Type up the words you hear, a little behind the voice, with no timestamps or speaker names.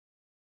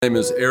My name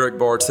is Eric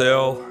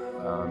Bartell.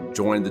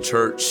 Joined the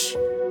church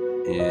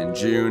in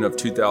June of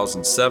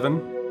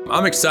 2007.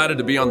 I'm excited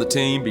to be on the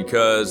team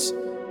because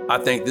I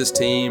think this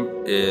team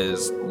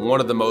is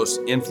one of the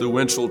most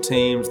influential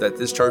teams that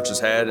this church has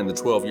had in the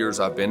 12 years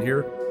I've been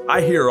here.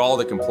 I hear all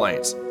the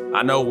complaints.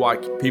 I know why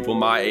people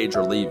my age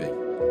are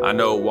leaving. I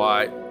know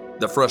why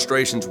the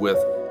frustrations with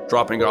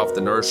dropping off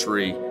the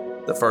nursery,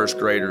 the first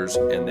graders,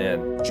 and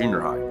then junior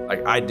high.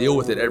 Like, I deal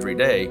with it every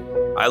day.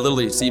 I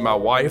literally see my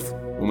wife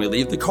when we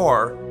leave the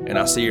car, and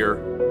I see her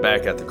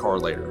back at the car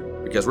later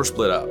because we're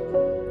split up.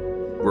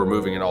 We're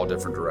moving in all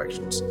different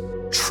directions.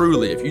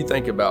 Truly, if you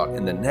think about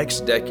in the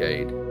next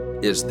decade,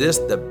 is this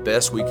the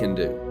best we can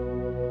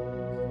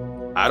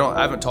do? I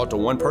haven't talked to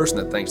one person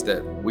that thinks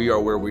that we are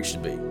where we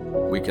should be.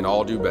 We can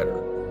all do better.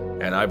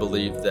 And I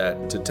believe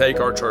that to take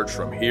our church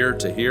from here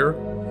to here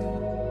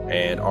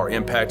and our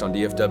impact on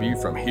DFW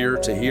from here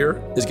to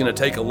here is going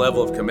to take a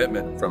level of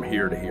commitment from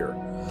here to here.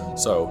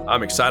 So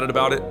I'm excited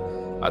about it.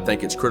 I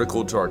think it's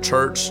critical to our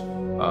church.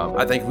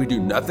 I think if we do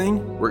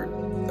nothing,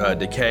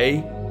 decay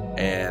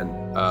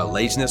and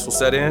laziness will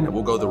set in and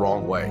we'll go the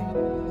wrong way.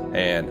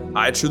 And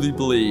I truly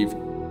believe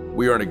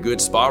we are in a good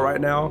spot right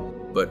now,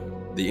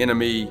 but the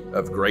enemy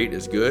of great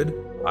is good.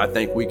 I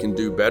think we can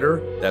do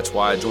better. That's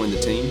why I joined the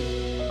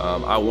team.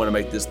 I want to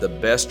make this the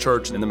best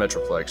church in the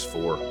Metroplex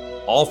for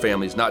all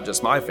families, not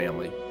just my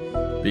family,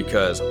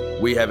 because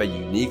we have a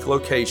unique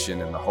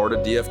location in the heart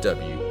of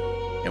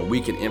DFW, and we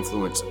can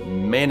influence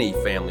many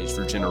families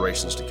for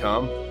generations to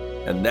come.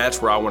 And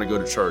that's where I want to go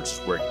to church,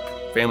 where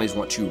families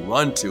want to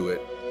run to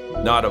it,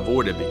 not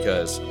avoid it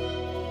because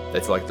they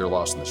feel like they're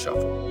lost in the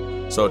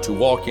shuffle. So to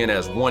walk in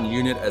as one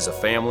unit, as a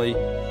family,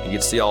 and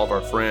get to see all of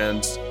our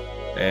friends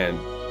and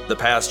the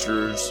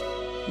pastors,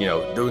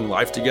 doing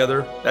life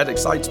together, that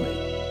excites me.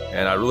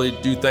 And I really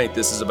do think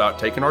this is about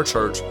taking our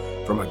church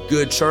from a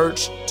good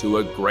church to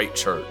a great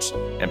church,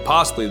 and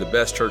possibly the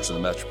best church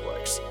in the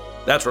Metroplex.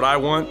 That's what I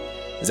want.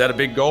 Is that a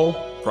big goal?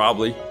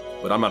 Probably,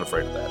 but I'm not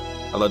afraid of that.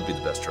 I'd love to be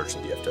the best church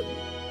in DFW.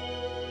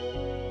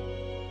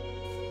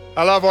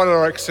 I love what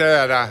Eric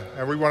said,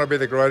 and we want to be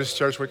the greatest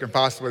church we can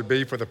possibly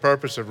be for the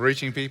purpose of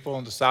reaching people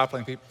and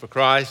discipling people for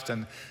Christ.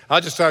 And I'll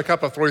just say a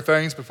couple of three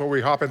things before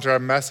we hop into our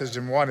message.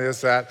 And one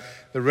is that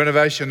the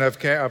renovation of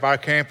our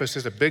campus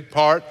is a big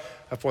part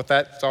of what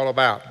that's all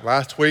about.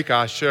 Last week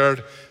I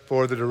shared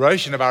for the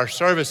duration of our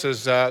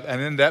services an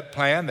in-depth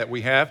plan that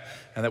we have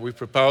and that we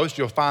proposed.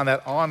 You'll find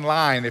that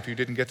online if you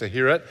didn't get to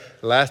hear it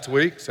last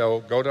week. So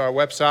go to our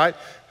website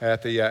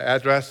at the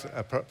address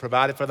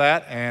provided for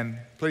that, and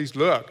please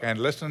look and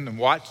listen and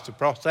watch the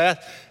process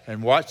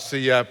and watch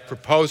the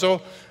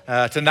proposal.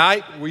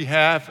 Tonight we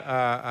have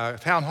a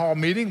town hall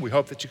meeting. We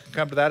hope that you can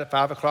come to that at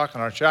 5 o'clock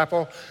in our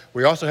chapel.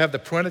 We also have the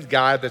printed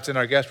guide that's in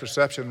our guest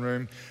reception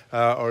room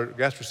or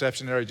guest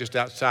reception area just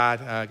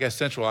outside, guest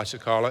central I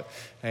should call it.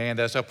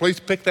 And so please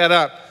pick that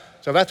up.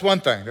 So that's one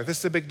thing, that this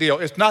is a big deal.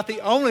 It's not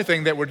the only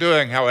thing that we're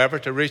doing, however,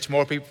 to reach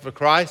more people for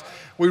Christ.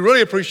 We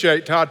really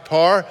appreciate Todd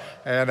Parr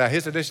and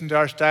his addition to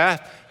our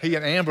staff. He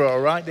and Amber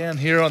are right down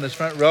here on this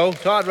front row.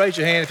 Todd, raise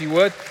your hand if you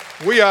would.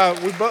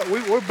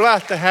 We're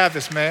blessed to have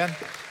this man.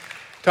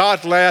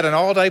 Todd led an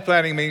all-day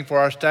planning meeting for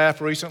our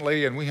staff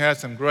recently, and we had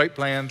some great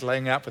plans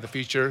laying out for the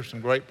future, some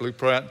great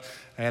blueprint.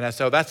 And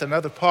so that's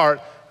another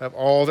part of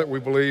all that we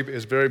believe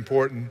is very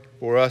important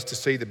for us to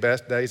see the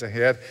best days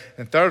ahead.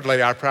 And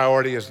thirdly, our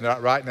priority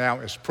right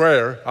now is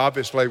prayer.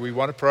 Obviously, we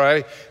want to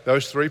pray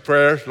those three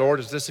prayers. Lord,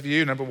 is this of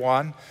you? Number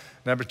one.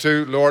 Number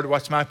two, Lord,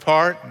 what's my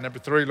part? And number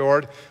three,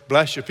 Lord,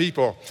 bless your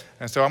people.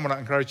 And so I'm going to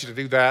encourage you to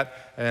do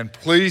that. And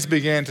please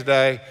begin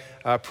today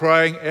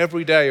praying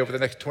every day over the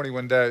next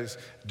 21 days.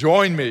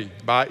 Join me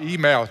by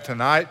email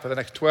tonight for the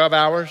next 12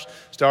 hours,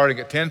 starting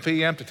at 10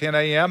 p.m. to 10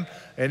 a.m.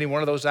 Any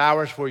one of those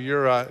hours where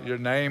your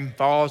name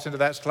falls into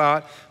that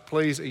slot,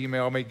 please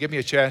email me. Give me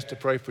a chance to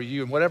pray for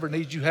you and whatever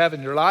needs you have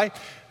in your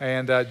life.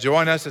 And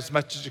join us as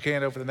much as you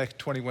can over the next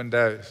 21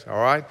 days,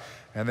 all right?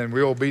 And then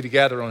we will be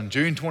together on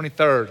June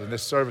 23rd in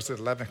this service at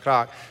 11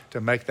 o'clock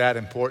to make that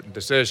important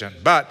decision.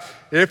 But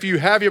if you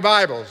have your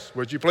Bibles,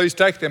 would you please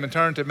take them and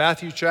turn to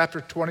Matthew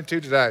chapter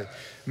 22 today.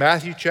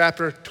 Matthew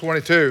chapter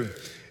 22.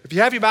 If you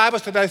have your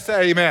Bibles today,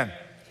 say amen. Amen.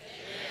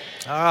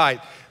 All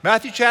right.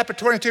 Matthew chapter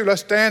 22,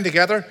 let's stand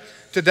together.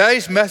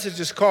 Today's message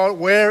is called,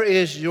 Where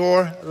is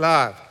Your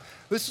Love?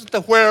 This is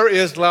the Where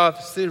is Love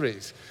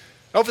series.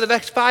 Over the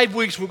next 5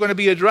 weeks, we're going to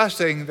be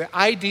addressing the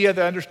idea,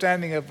 the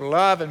understanding of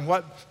love and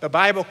what the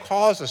Bible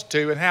calls us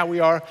to and how we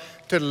are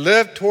to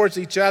live towards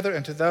each other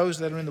and to those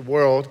that are in the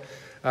world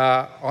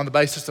on the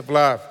basis of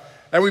love.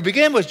 And we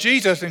begin with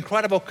Jesus'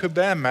 incredible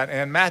commandment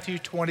in Matthew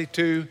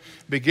 22,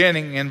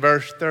 beginning in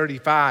verse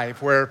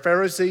 35, where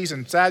Pharisees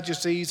and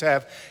Sadducees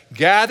have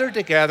gathered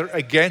together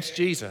against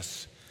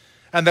Jesus.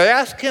 And they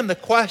ask him the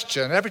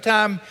question. Every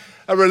time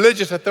a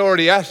religious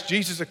authority asks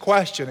Jesus a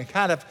question, it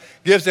kind of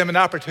gives them an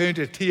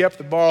opportunity to tee up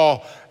the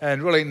ball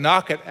and really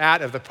knock it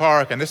out of the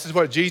park. And this is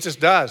what Jesus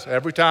does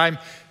every time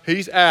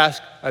he's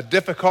asked a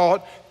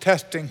difficult,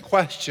 testing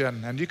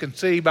question. And you can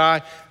see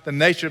by the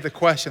nature of the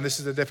question, this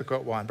is a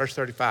difficult one. Verse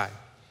 35.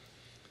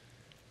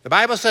 The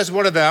Bible says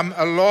one of them,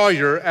 a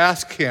lawyer,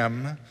 asked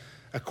him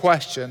a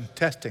question,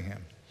 testing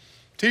him.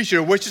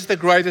 Teacher, which is the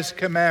greatest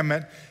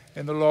commandment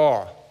in the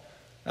law?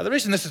 Now, the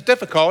reason this is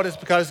difficult is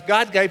because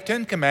God gave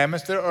 10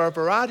 commandments. There are a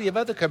variety of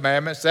other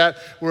commandments that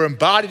were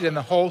embodied in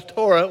the whole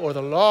Torah or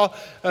the law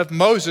of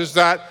Moses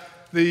that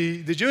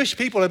the Jewish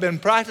people have been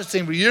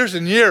practicing for years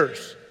and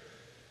years.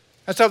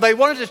 And so they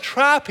wanted to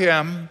trap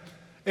him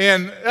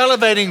in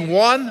elevating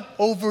one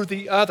over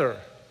the other.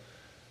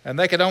 And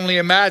they could only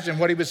imagine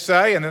what he would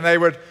say, and then they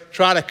would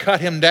try to cut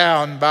him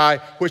down by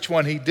which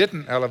one he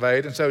didn't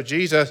elevate. And so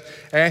Jesus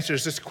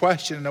answers this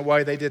question in a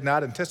way they did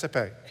not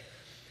anticipate.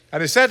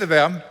 And he said to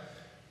them,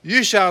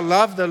 you shall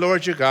love the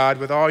Lord your God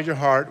with all your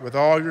heart, with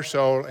all your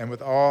soul, and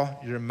with all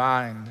your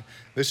mind.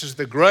 This is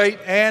the great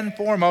and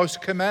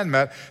foremost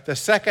commandment. The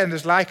second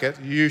is like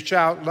it. You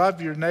shall love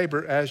your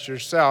neighbor as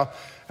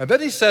yourself. And then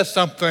he says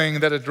something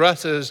that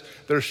addresses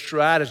their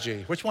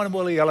strategy. Which one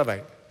will he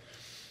elevate?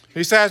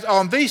 He says,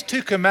 on these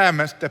 2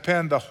 commandments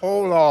depend the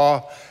whole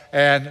law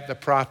and the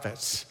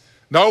prophets.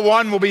 No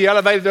one will be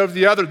elevated over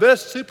the other.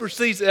 This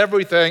supersedes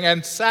everything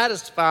and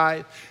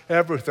satisfies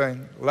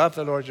everything. Love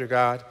the Lord your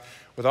God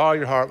with all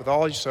your heart, with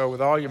all your soul,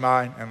 with all your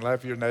mind, and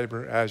love your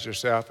neighbor as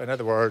yourself. In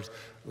other words,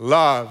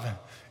 love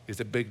is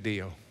a big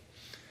deal. Amen.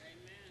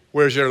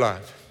 Where's your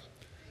love?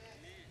 Amen.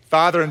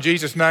 Father, in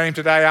Jesus' name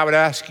today, I would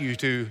ask you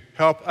to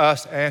help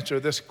us answer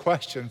this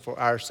question for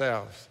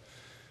ourselves.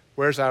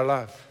 Where's our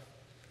love?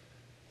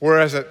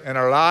 Where is it in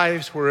our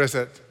lives? Where is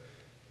it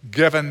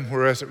given?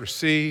 Where is it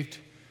received?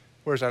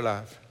 Where's our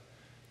love?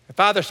 And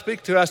Father,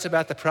 speak to us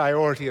about the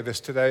priority of this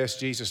today as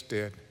Jesus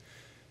did.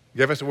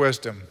 Give us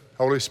wisdom.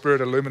 Holy Spirit,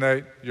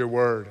 illuminate your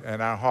word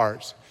in our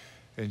hearts.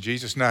 In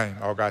Jesus' name,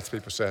 all God's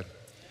people said,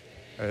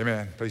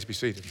 amen. Please be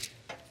seated.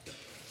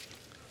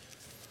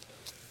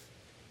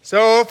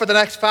 So for the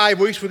next 5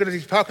 weeks, we're going to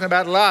be talking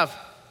about love.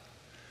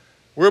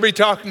 We'll be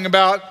talking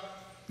about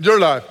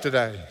your love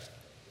today.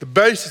 The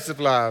basis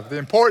of love, the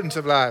importance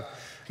of love.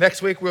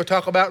 Next week, we'll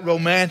talk about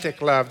romantic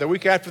love. The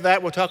week after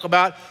that, we'll talk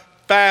about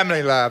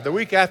family love. The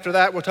week after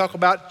that, we'll talk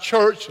about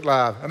church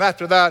love. And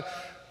after that,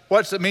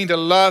 what does it mean to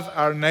love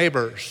our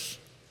neighbors?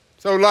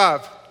 So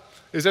love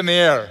is in the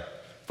air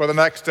for the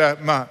next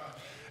month.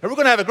 And we're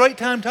going to have a great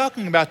time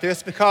talking about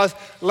this because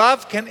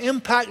love can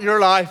impact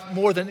your life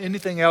more than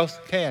anything else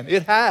can.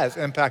 It has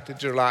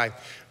impacted your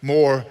life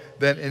more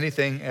than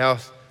anything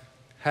else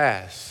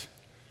has.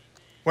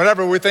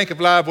 Whenever we think of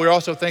love, we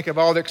also think of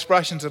all the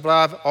expressions of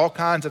love, all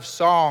kinds of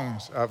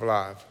songs of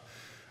love,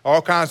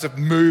 all kinds of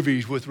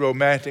movies with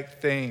romantic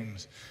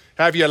themes.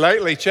 Have you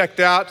lately checked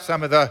out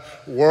some of the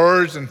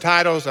words and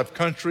titles of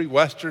country,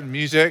 western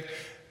music,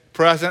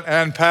 present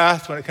and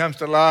past when it comes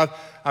to love?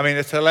 I mean,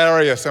 it's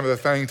hilarious, some of the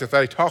things that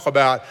they talk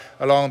about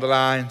along the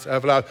lines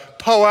of love.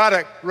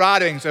 Poetic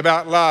writings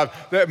about love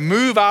that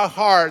move our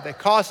heart, that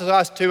causes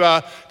us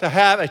to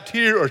have a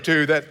tear or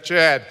two that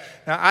shed.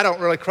 Now, I don't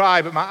really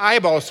cry, but my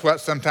eyeballs sweat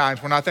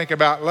sometimes when I think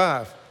about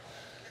love.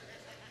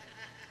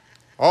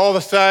 All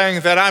the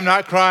sayings that I'm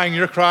not crying,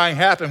 you're crying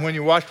happen when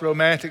you watch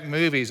romantic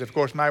movies. Of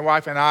course, my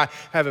wife and I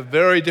have a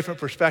very different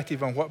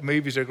perspective on what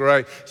movies are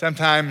great.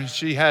 Sometimes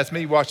she has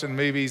me watching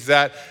movies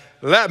that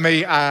let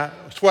me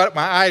sweat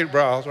my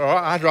eyebrows, or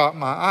I drop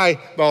my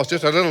eyeballs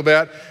just a little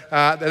bit.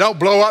 They don't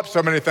blow up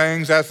so many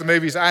things as the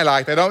movies I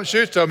like. They don't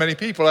shoot so many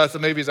people as the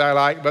movies I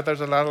like, but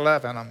there's a lot of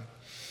love in them.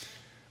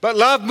 But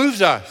love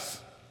moves us.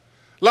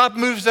 Love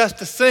moves us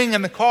to sing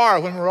in the car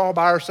when we're all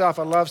by ourselves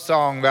a love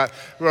song that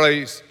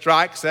really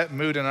strikes that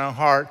mood in our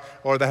heart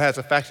or that has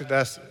affected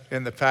us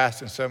in the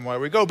past in some way.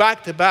 We go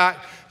back to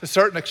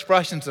certain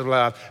expressions of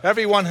love.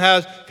 Everyone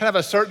has kind of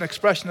a certain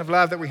expression of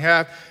love that we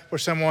have for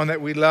someone that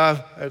we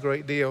love a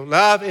great deal.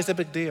 Love is a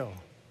big deal.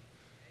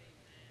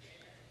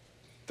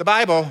 The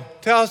Bible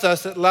tells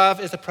us that love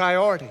is a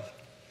priority.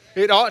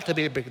 It ought to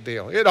be a big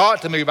deal. It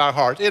ought to move our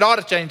hearts. It ought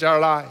to change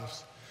our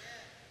lives.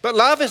 But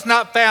love is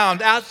not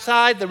found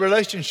outside the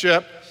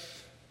relationship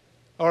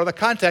or the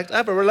context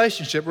of a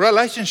relationship.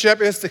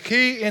 Relationship is the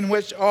key in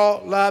which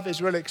all love is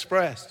really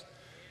expressed.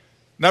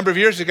 A number of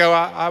years ago,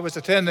 I was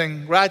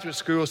attending graduate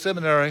school,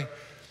 seminary,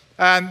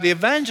 and the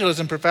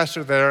evangelism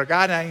professor there, a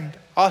guy named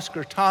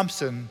Oscar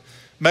Thompson,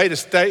 made a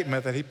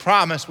statement that he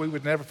promised we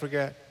would never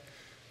forget.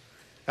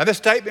 And this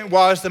statement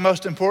was the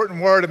most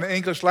important word in the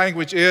English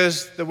language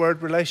is the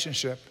word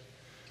relationship.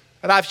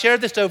 And I've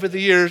shared this over the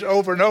years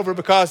over and over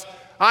because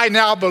I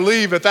now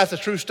believe that that's a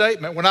true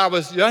statement. When I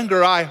was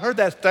younger, I heard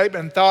that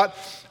statement and thought,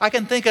 I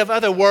can think of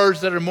other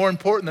words that are more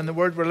important than the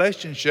word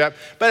relationship.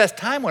 But as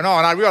time went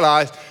on, I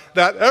realized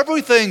that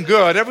everything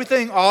good,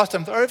 everything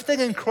awesome,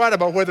 everything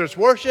incredible, whether it's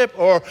worship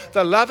or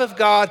the love of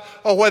God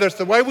or whether it's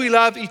the way we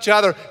love each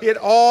other, it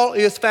all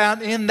is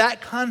found in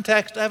that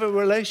context of a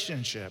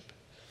relationship.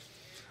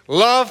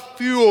 Love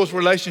fuels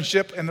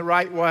relationship in the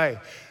right way.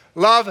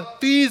 Love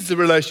feeds the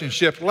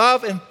relationship.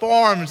 Love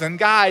informs and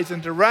guides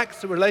and directs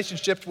the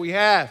relationships we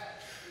have.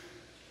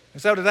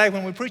 And so today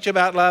when we preach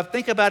about love,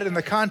 think about it in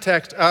the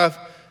context of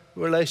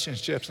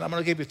relationships. And I'm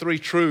going to give you 3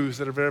 truths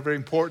that are very, very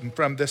important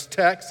from this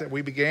text that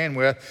we began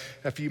with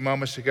a few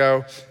moments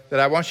ago that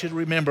I want you to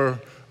remember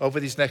over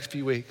these next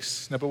few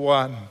weeks. Number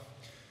 1,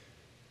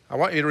 I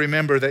want you to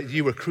remember that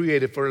you were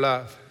created for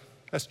love.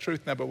 That's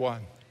truth number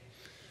 1.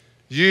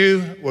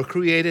 You were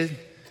created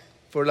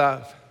for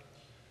love.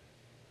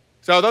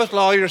 So those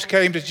lawyers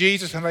came to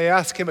Jesus and they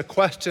asked him a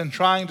question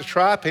trying to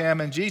trap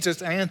him, and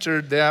Jesus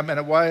answered them in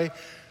a way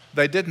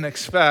they didn't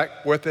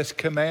expect with this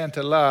command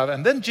to love.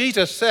 And then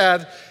Jesus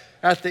said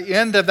at the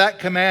end of that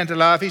command to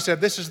love, he said,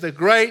 this is the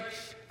great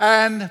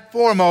and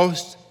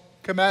foremost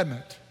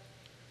commandment.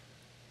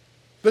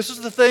 This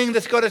is the thing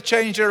that's going to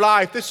change your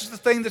life. This is the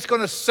thing that's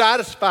going to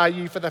satisfy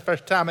you for the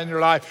first time in your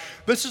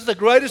life. This is the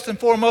greatest and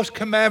foremost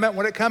commandment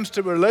when it comes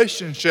to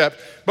relationship,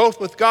 both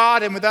with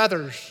God and with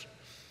others.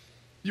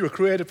 You were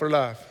created for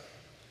love.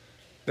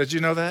 Did you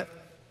know that?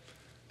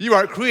 You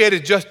aren't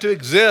created just to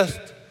exist,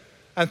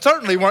 and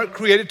certainly weren't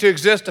created to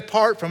exist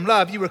apart from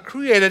love. You were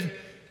created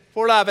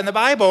for love. And the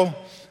Bible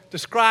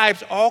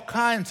describes all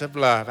kinds of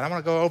love. And I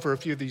want to go over a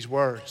few of these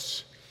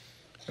words.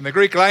 In the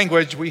Greek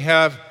language, we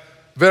have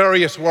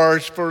various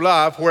words for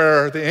love,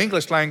 where the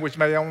English language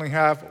may only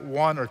have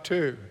 1 or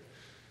 2.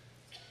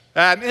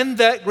 And in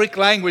that Greek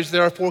language,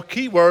 there are 4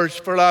 key words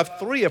for love,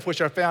 3 of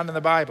which are found in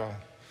the Bible.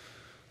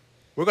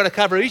 We're going to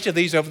cover each of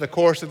these over the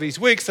course of these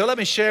weeks, so let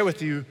me share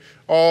with you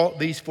all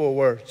these 4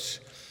 words.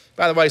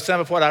 By the way, some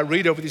of what I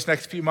read over these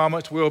next few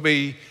moments will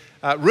be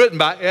written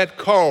by Ed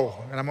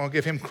Cole, and I'm going to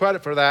give him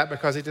credit for that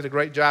because he did a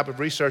great job of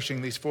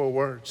researching these 4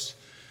 words.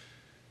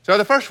 So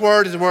the first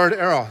word is the word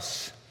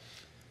eros.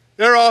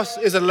 Eros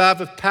is a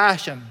love of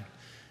passion,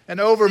 an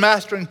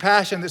overmastering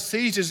passion that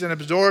seizes and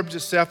absorbs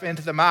itself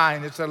into the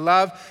mind. It's a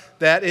love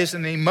that is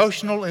an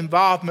emotional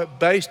involvement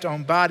based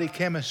on body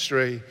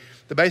chemistry.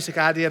 The basic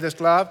idea of this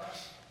love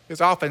is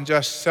often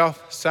just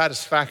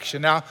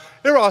self-satisfaction. Now,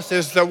 eros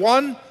is the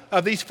one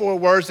of these 4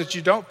 words that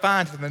you don't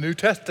find in the New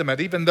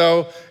Testament, even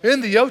though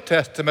in the Old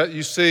Testament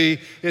you see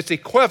its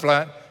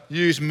equivalent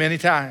used many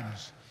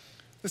times.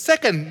 The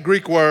second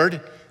Greek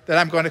word that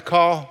I'm going to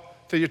call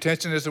to your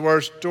attention is the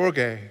word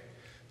storge.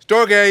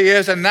 Storge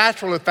is a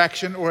natural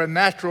affection or a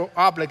natural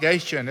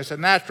obligation. It's a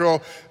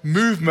natural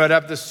movement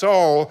of the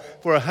soul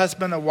for a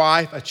husband, a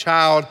wife, a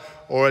child,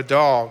 or a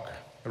dog.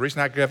 The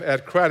reason I give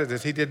Ed credit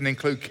is he didn't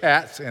include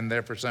cats in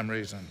there for some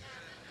reason.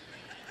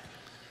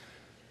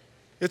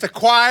 It's a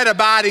quiet,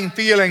 abiding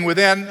feeling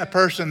within a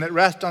person that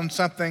rests on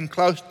something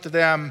close to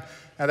them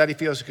and that he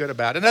feels good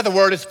about. Another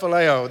word is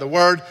phileo. The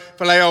word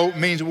phileo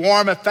means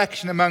warm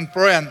affection among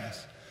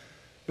friends.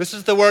 This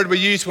is the word we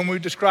use when we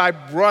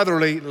describe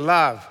brotherly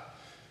love.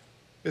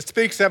 It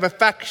speaks of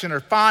affection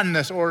or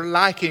fondness or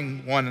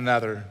liking one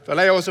another.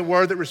 Phileo is a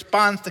word that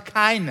responds to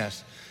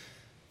kindness.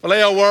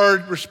 Phileo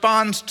word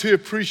responds to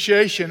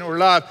appreciation or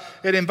love.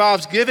 It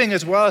involves giving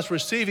as well as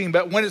receiving,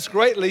 but when it's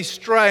greatly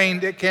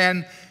strained, it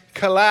can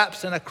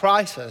collapse in a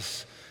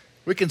crisis.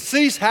 We can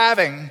cease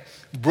having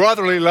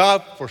brotherly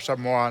love for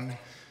someone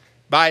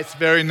by its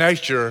very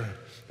nature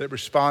that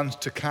responds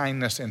to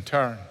kindness in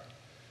turn.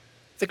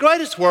 The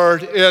greatest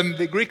word in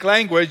the Greek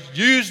language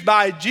used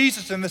by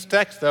Jesus in this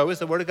text, though, is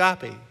the word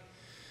agape.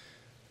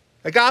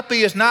 Agape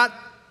is not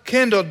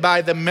kindled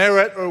by the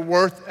merit or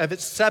worth of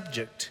its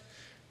subject,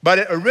 but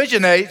it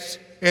originates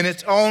in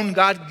its own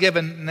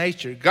God-given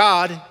nature.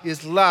 God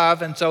is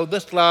love, and so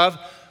this love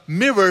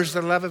mirrors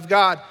the love of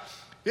God.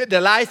 It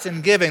delights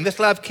in giving. This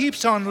love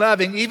keeps on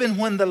loving even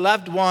when the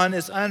loved one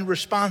is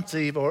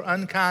unresponsive or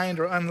unkind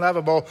or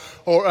unlovable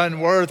or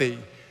unworthy.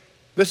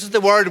 This is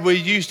the word we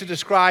use to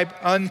describe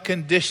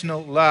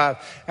unconditional love,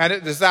 and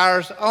it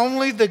desires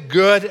only the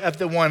good of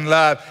the one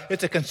loved.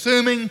 It's a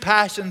consuming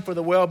passion for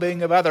the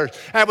well-being of others.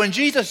 And when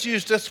Jesus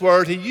used this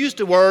word, he used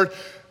a word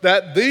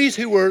that these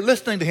who were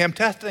listening to him,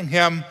 testing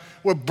him,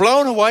 were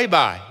blown away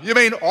by. You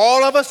mean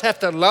all of us have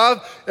to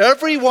love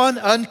everyone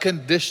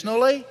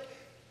unconditionally?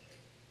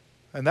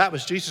 And that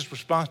was Jesus'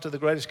 response to the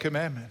greatest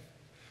commandment.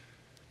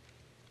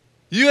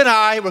 You and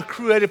I were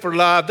created for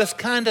love, this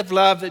kind of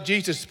love that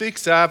Jesus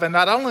speaks of, and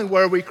not only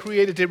were we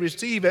created to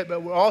receive it,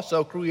 but we're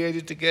also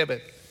created to give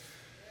it.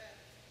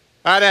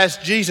 And as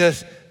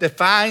Jesus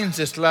defines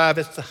this love,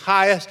 it's the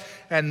highest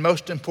and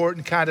most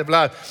important kind of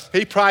love.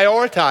 He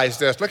prioritized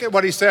this. Look at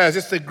what he says.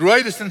 It's the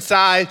greatest in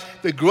size,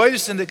 the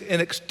greatest in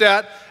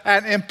extent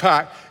and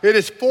impact. It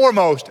is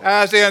foremost,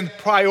 as in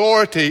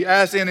priority,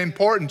 as in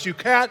importance. You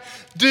can't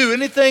do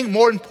anything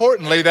more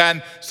importantly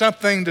than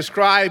something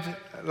described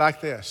like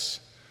this.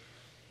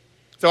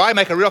 So I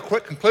make a real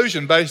quick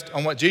conclusion based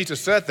on what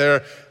Jesus said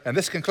there, and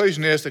this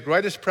conclusion is the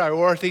greatest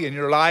priority in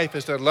your life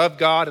is to love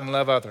God and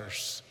love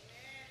others.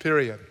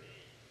 Period.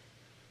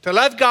 To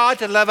love God,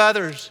 to love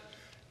others,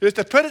 is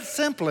to put it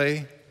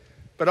simply,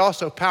 but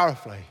also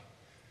powerfully.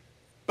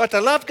 But to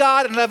love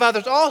God and love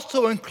others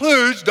also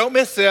includes, don't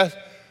miss this,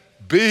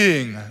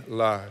 being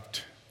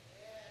loved.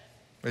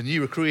 When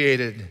you were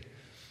created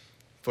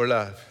for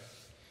love.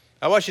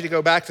 I want you to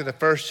go back to the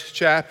first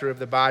chapter of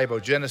the Bible,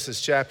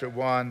 Genesis chapter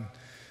 1.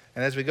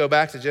 And as we go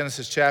back to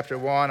Genesis chapter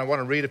 1, I want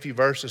to read a few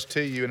verses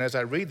to you. And as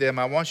I read them,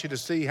 I want you to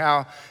see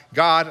how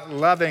God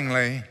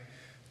lovingly,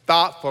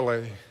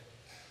 thoughtfully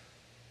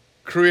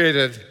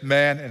created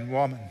man and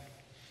woman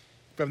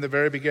from the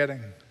very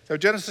beginning. So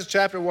Genesis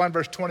chapter 1,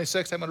 verse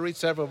 26, I'm going to read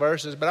several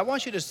verses, but I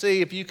want you to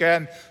see if you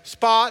can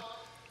spot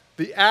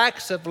the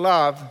acts of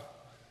love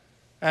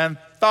and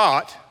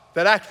thought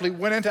that actually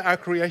went into our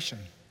creation.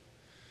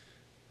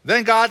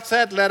 Then God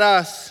said, let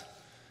us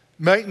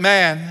make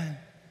man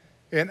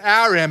in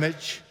our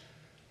image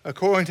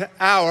according to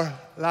our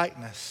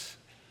likeness.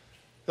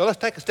 So let's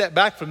take a step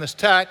back from this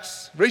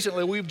text.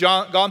 Recently, we've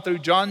gone through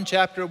John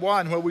chapter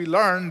 1, where we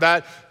learned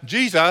that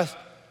Jesus,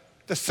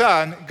 the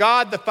Son,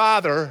 God the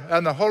Father,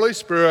 and the Holy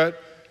Spirit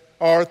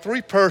are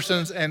three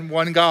persons and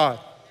one God.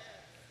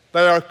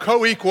 They are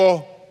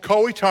co-equal,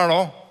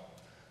 co-eternal.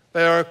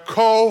 They are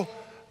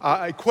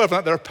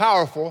co-equivalent. They're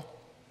powerful.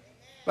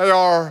 They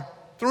are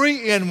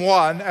three in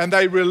one, and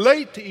they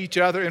relate to each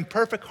other in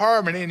perfect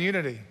harmony and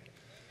unity.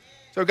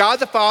 So God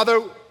the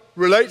Father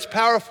relates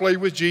powerfully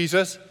with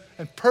Jesus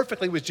and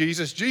perfectly with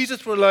Jesus.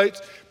 Jesus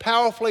relates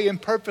powerfully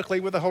and perfectly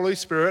with the Holy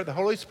Spirit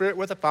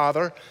with the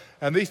Father,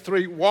 and these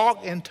three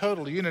walk in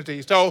total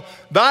unity. So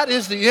that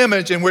is the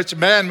image in which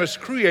man was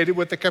created,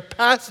 with the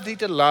capacity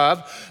to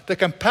love, the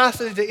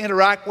capacity to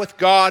interact with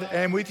God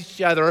and with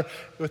each other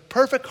with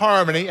perfect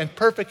harmony and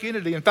perfect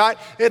unity. In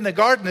fact, in the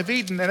Garden of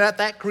Eden and at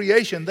that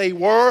creation, they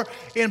were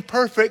in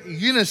perfect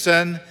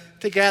unison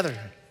together.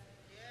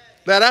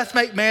 Let us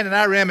make man in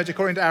our image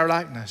according to our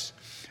likeness.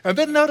 And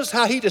then notice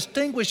how he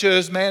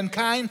distinguishes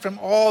mankind from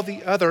all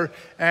the other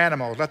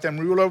animals. Let them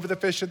rule over the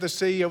fish of the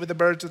sea, over the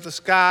birds of the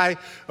sky,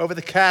 over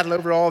the cattle,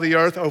 over all the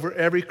earth, over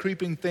every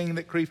creeping thing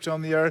that creeps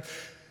on the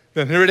earth.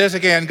 Then here it is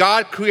again.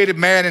 God created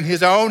man in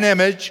his own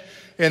image.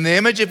 In the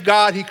image of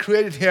God, he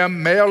created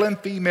him, male and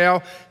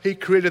female. He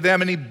created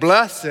them, and he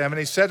blessed them, and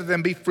he said to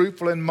them, be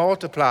fruitful and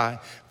multiply.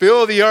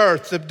 Fill the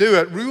earth, subdue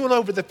it, rule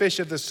over the fish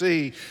of the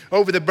sea,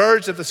 over the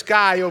birds of the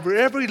sky, over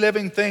every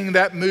living thing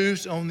that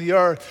moves on the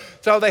earth.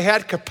 So they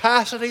had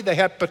capacity, they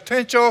had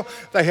potential,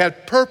 they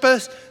had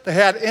purpose, they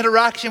had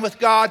interaction with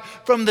God.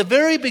 From the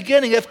very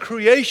beginning of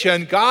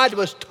creation, God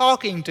was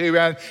talking to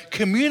and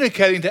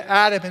communicating to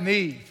Adam and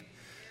Eve.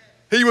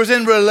 He was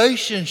in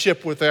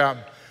relationship with them.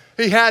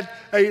 He had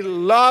a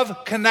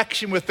love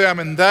connection with them,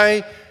 and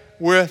they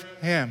with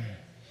him.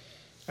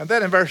 And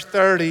then in verse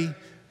 30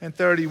 and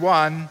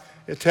 31,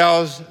 it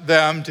tells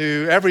them,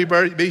 to every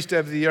beast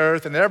of the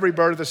earth and every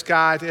bird of the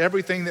sky, to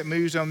everything that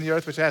moves on the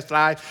earth which has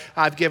life,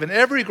 I've given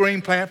every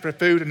green plant for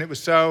food. And it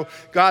was so.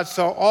 God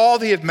saw all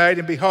that he had made,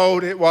 and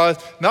behold, it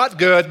was not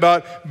good,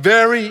 but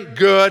very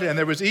good. And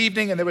there was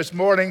evening and there was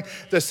morning,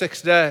 the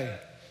sixth day.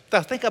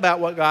 Now think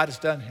about what God has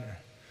done here.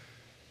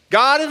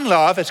 God in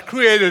love has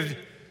created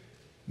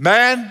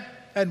man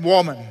and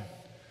woman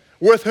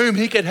with whom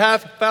he could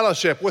have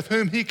fellowship, with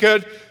whom he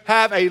could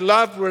have a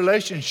love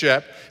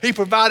relationship. He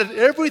provided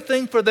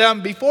everything for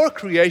them before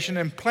creation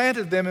and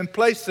planted them and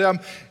placed them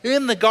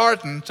in the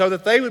garden so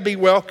that they would be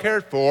well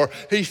cared for.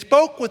 He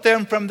spoke with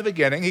them from the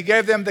beginning. He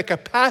gave them the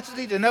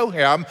capacity to know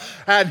him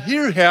and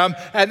hear him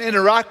and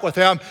interact with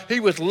him.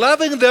 He was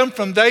loving them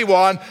from day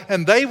one,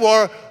 and they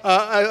were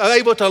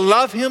able to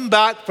love him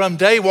back from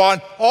day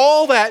one.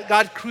 All that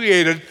God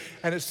created.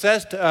 And it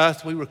says to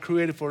us, we were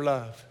created for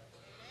love.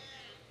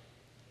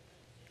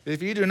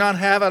 If you do not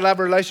have a love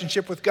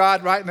relationship with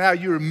God right now,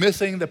 you are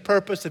missing the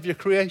purpose of your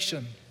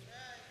creation.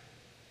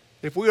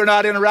 If we are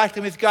not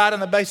interacting with God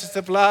on the basis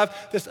of love,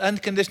 this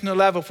unconditional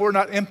love, if we're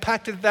not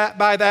impacted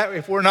by that,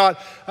 if we're not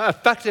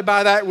affected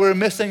by that, we're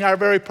missing our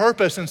very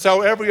purpose. And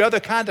so every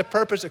other kind of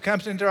purpose that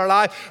comes into our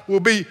life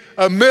will be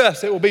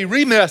amiss. It will be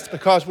remiss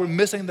because we're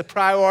missing the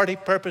priority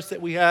purpose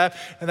that we have,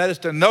 and that is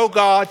to know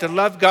God, to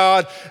love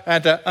God,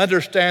 and to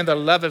understand the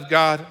love of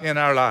God in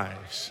our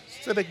lives.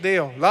 It's a big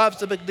deal.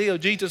 Love's a big deal.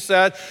 Jesus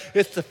said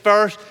it's the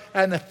first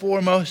and the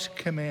foremost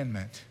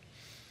commandment.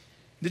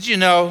 Did you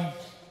know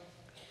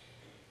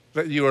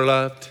that you are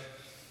loved?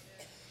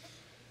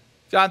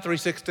 John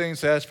 3:16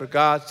 says, for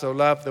God so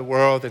loved the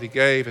world that he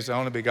gave his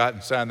only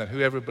begotten Son, that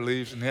whoever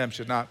believes in him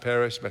should not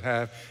perish but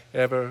have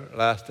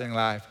everlasting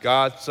life.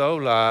 God so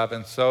loved,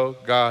 and so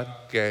God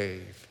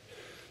gave.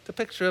 It's a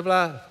picture of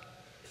love.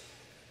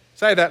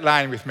 Say that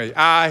line with me.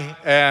 I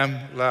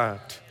am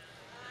loved.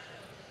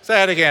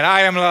 Say it again.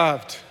 I am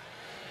loved.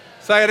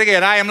 Say it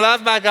again. I am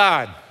loved by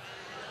God.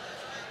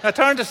 Now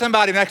turn to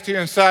somebody next to you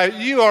and say,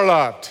 you are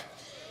loved.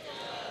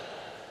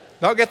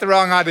 Don't get the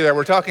wrong idea.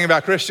 We're talking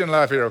about Christian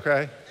love here,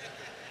 okay?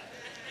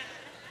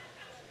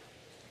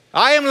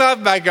 I am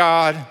loved by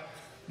God.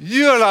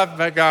 You are loved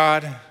by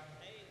God.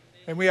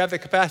 And we have the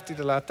capacity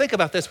to love. Think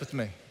about this with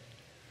me.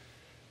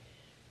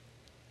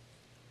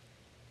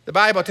 The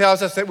Bible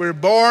tells us that we're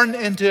born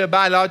into a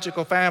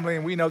biological family,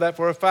 and we know that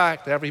for a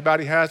fact.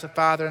 Everybody has a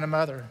father and a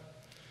mother.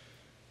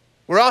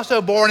 We're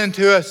also born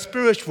into a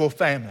spiritual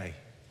family.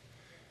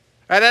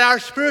 And in our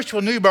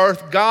spiritual new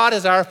birth, God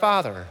is our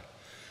Father.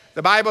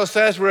 The Bible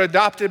says we're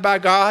adopted by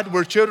God,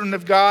 we're children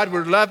of God,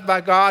 we're loved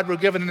by God, we're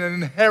given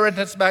an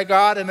inheritance by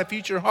God and a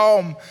future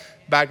home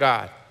by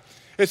God.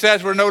 It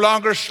says we're no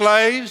longer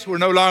slaves, we're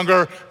no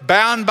longer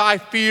bound by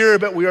fear,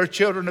 but we are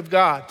children of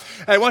God.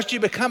 And once you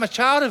become a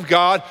child of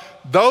God,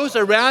 those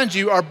around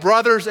you are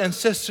brothers and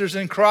sisters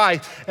in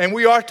Christ, and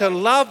we are to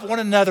love one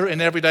another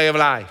in every day of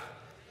life.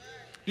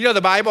 You know,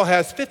 the Bible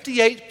has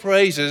 58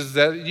 phrases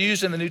that are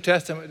used in the New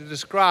Testament to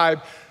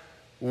describe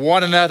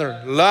one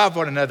another, love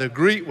one another,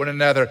 greet one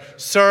another,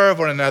 serve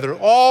one another,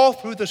 all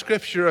through the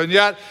Scripture. And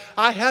yet,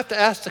 I have to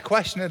ask the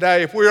question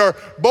today, if we are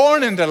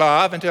born into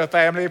love, into a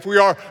family, if we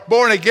are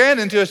born again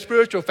into a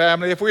spiritual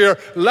family, if we are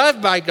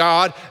loved by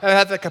God and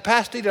have the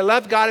capacity to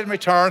love God in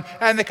return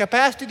and the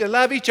capacity to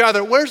love each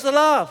other, where's the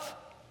love?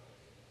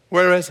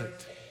 Where is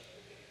it?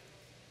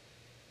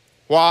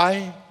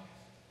 Why?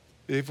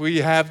 If we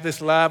have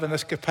this love and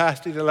this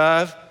capacity to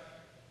love,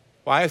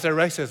 why is there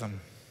racism?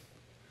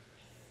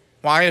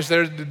 Why is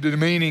there the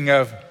demeaning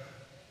of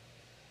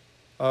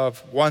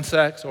one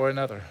sex or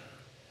another?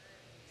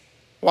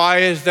 Why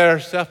is there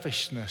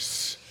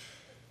selfishness?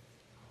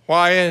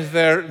 Why is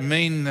there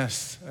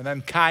meanness and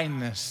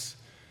unkindness?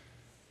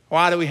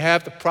 Why do we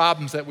have the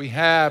problems that we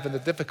have and the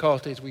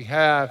difficulties we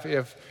have?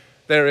 If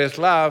there is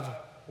love,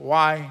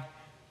 why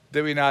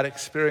do we not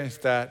experience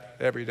that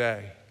every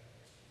day?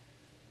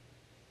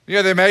 You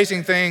know, the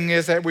amazing thing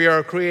is that we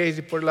are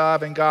created for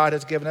love, and God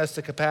has given us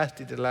the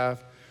capacity to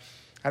love.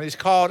 And He's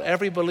called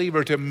every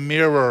believer to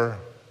mirror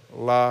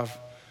love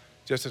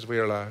just as we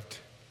are loved.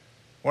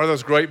 One of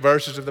those great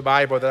verses of the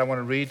Bible that I want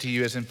to read to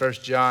you is in 1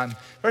 John.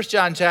 1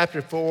 John chapter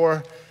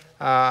 4,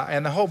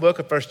 and the whole book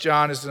of 1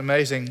 John is an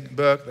amazing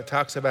book that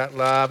talks about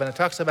love, and it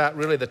talks about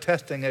really the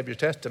testing of your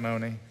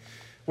testimony,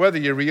 whether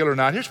you're real or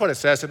not. Here's what it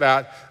says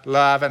about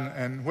love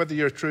and whether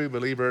you're a true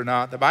believer or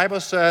not. The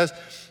Bible says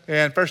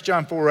in 1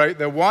 John 4:8,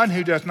 the one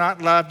who does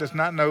not love does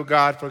not know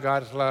God, for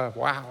God is love.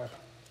 Wow.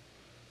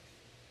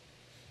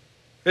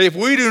 If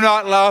we do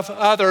not love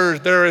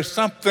others, there is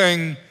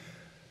something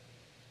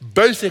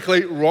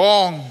basically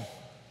wrong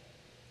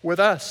with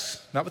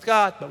us. Not with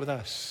God, but with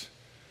us.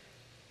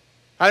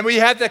 And we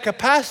have the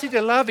capacity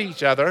to love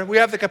each other. We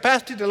have the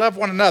capacity to love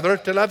one another,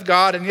 to love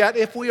God. And yet,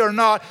 if we are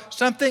not,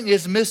 something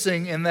is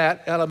missing in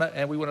that element,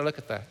 and we want to look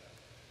at that.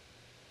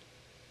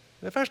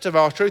 But first of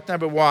all, truth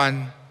number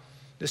one,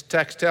 this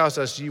text tells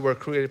us you were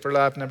created for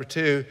love. Number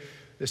two,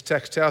 this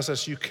text tells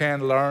us you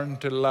can learn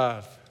to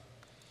love.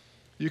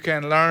 You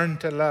can learn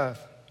to love.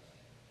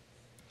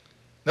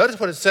 Notice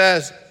what it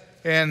says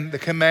in the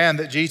command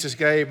that Jesus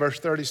gave, verse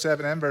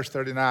 37 and verse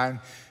 39.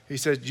 He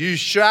said, you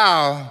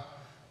shall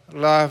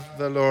love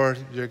the Lord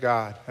your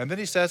God. And then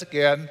he says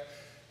again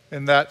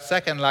in that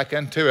second like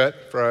unto it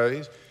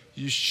phrase,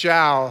 you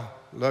shall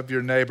love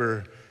your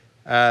neighbor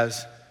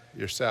as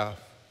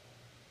yourself.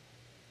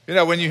 You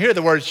know, when you hear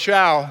the word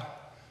shall,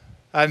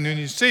 and when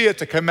you see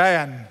it's a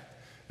command,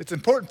 it's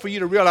important for you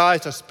to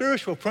realize a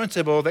spiritual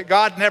principle that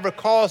God never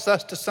calls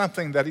us to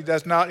something that He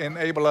does not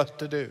enable us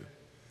to do.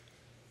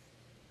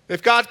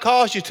 If God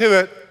calls you to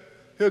it,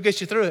 He'll get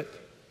you through it.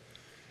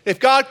 If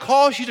God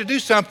calls you to do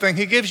something,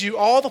 He gives you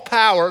all the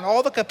power and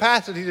all the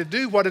capacity to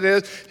do what it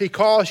is He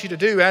calls you to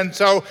do. And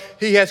so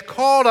He has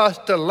called us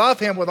to love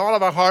Him with all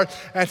of our heart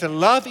and to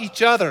love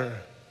each other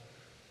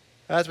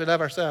as we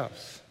love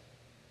ourselves.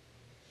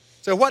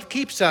 So what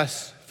keeps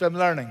us from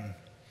learning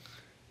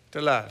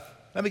to love?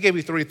 Let me give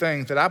you three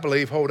things that I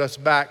believe hold us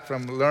back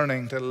from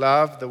learning to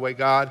love the way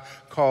God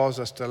calls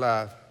us to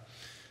love.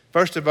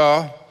 First of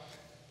all,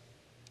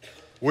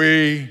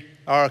 we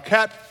are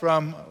kept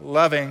from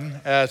loving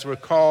as we're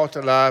called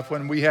to love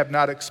when we have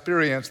not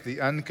experienced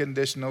the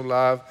unconditional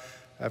love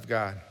of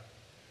God.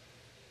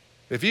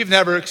 If you've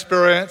never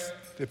experienced,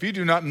 if you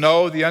do not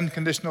know the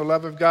unconditional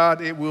love of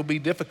God, it will be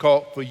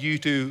difficult for you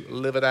to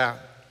live it out.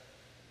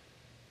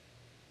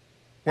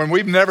 When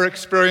we've never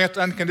experienced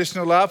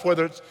unconditional love,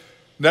 whether it's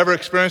never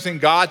experiencing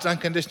God's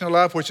unconditional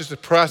love, which is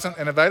present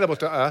and available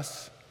to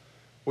us.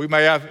 We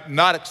may have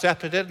not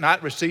accepted it,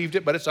 not received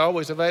it, but it's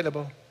always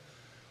available.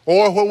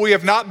 Or where we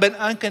have not been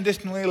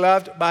unconditionally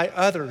loved by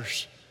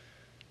others,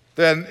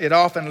 then it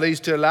often leads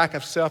to a lack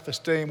of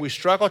self-esteem. We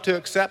struggle to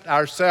accept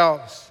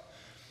ourselves.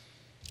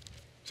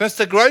 Since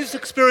the greatest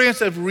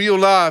experience of real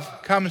love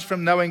comes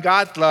from knowing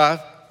God's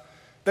love,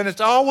 then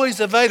it's always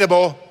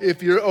available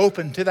if you're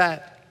open to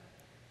that.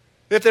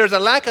 If there's a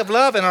lack of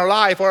love in our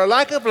life, or a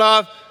lack of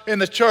love in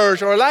the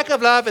church, or a lack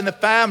of love in the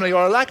family,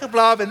 or a lack of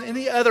love in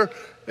any other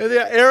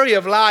area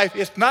of life,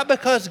 it's not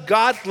because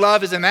God's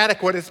love is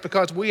inadequate, it's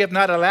because we have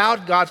not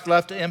allowed God's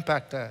love to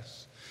impact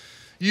us.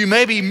 You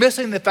may be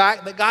missing the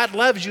fact that God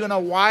loves you in a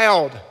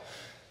wild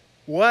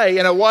way,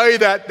 in a way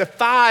that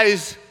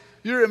defies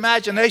your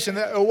imagination,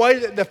 a way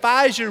that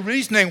defies your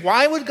reasoning.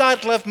 Why would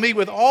God love me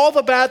with all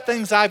the bad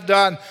things I've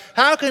done?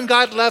 How can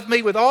God love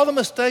me with all the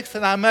mistakes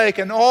that I make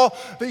and all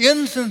the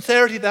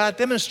insincerity that I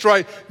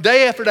demonstrate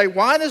day after day?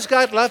 Why does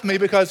God love me?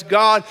 Because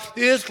God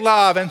is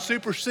love and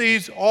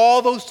supersedes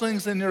all those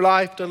things in your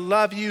life to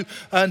love you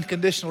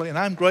unconditionally. And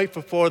I'm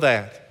grateful for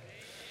that.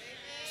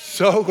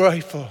 So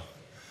grateful.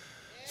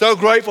 So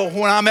grateful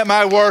when I'm at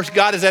my worst,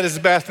 God is at His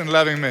best in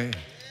loving me.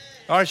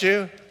 Aren't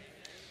you?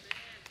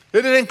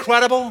 Isn't it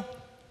incredible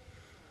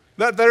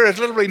that there is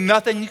literally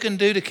nothing you can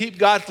do to keep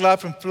God's love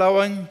from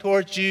flowing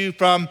towards you,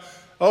 from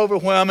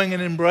overwhelming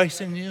and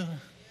embracing you,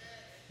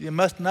 you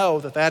must know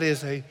that that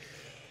is a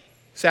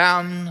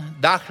sound,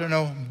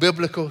 doctrinal,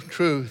 biblical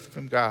truth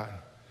from God.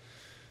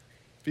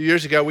 A few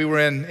years ago, we were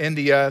in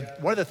India.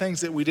 One of the things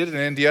that we did in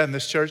India, and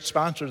this church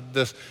sponsored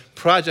this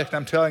project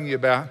I'm telling you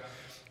about,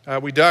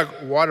 we dug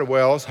water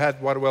wells,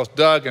 had water wells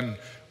dug, and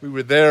we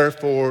were there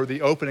for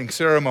the opening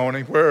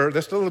ceremony where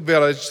this little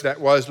village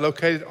that was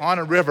located on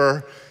a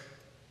river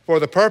for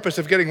the purpose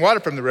of getting water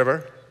from the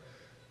river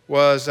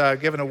was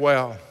given a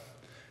well.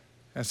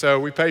 And so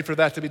we paid for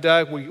that to be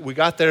dug. We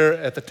got there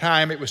at the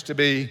time it was to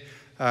be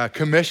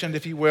commissioned,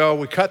 if you will.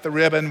 We cut the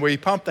ribbon. We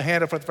pumped the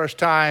handle for the first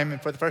time.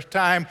 And for the first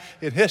time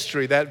in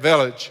history, that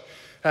village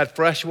had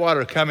fresh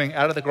water coming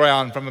out of the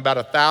ground from about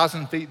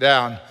 1,000 feet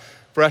down.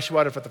 Fresh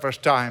water for the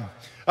first time.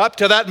 Up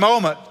to that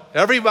moment,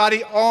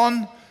 everybody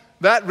on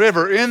that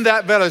river in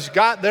that village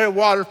got their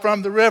water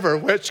from the river,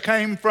 which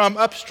came from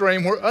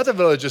upstream where other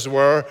villages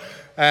were.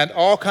 And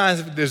all kinds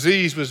of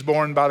disease was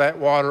born by that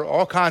water.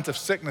 All kinds of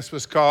sickness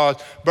was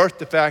caused, birth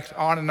defects,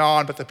 on and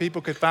on. But the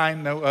people could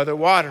find no other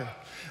water.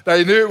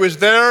 They knew it was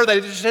there. They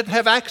just didn't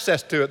have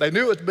access to it. They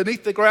knew it was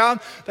beneath the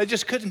ground. They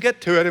just couldn't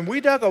get to it. And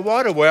we dug a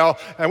water well,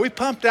 and we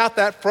pumped out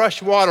that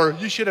fresh water.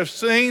 You should have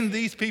seen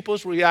these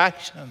people's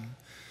reaction.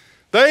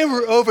 They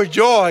were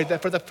overjoyed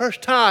that for the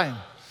first time,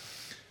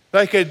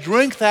 they could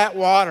drink that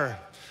water.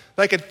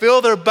 They could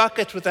fill their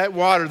buckets with that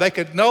water. They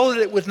could know that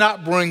it would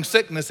not bring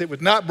sickness. It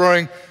would not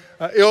bring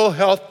ill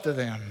health to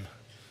them.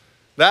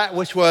 That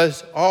which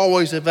was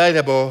always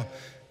available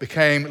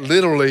became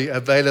literally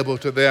available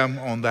to them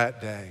on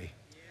that day.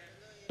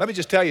 Let me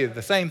just tell you,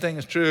 the same thing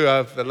is true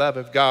of the love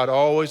of God,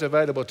 always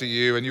available to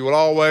you, and you will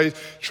always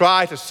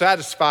try to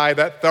satisfy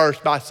that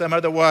thirst by some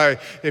other way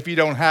if you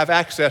don't have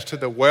access to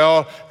the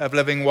well of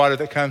living water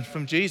that comes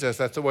from Jesus.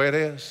 That's the way it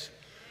is.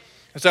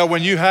 And so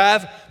when you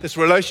have this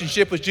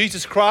relationship with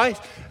Jesus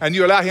Christ and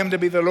you allow him to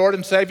be the Lord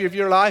and Savior of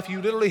your life,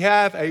 you literally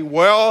have a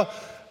well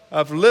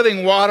of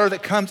living water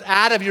that comes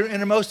out of your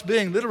innermost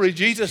being. Literally,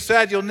 Jesus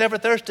said, you'll never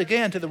thirst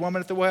again, to the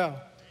woman at the well.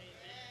 Amen.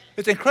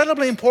 It's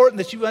incredibly important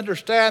that you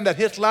understand that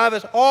his love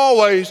is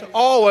always,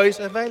 always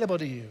available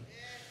to you.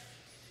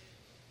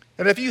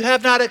 And if you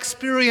have not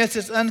experienced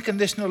his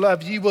unconditional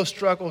love, you will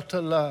struggle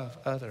to love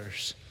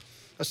others.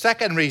 A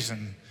second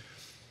reason,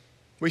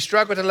 we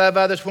struggle to love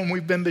others when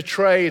we've been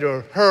betrayed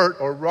or hurt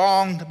or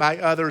wronged by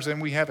others and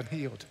we haven't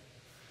healed.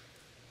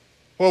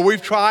 Well,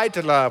 we've tried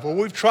to love, or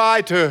we've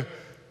tried to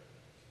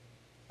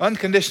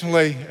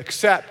unconditionally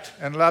accept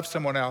and love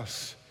someone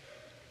else,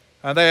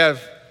 and they have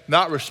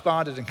not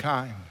responded in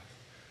kind,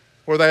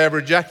 where they have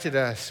rejected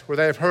us, where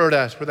they have hurt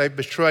us, where they've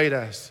betrayed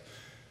us.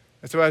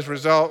 And so as a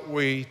result,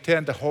 we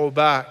tend to hold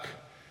back.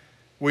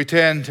 We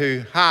tend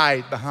to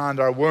hide behind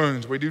our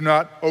wounds. We do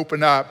not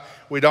open up.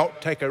 We don't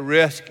take a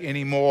risk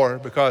anymore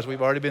because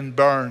we've already been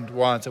burned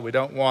once and we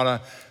don't want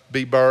to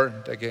be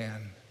burned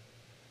again.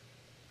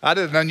 I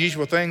did an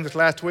unusual thing this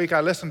last week.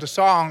 I listened to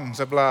songs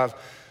of love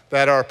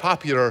that are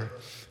popular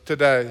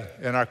today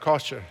in our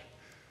culture.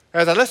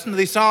 As I listened to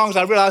these songs,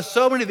 I realized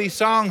so many of these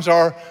songs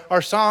are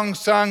songs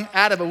sung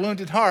out of a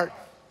wounded heart,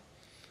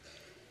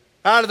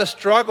 out of the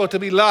struggle to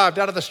be loved,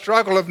 out of the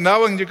struggle of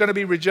knowing you're going to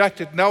be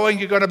rejected, knowing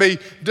you're going to be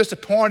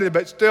disappointed,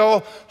 but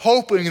still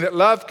hoping that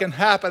love can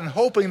happen,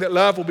 hoping that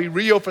love will be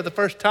real for the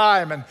first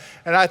time.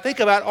 And I think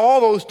about all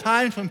those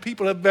times when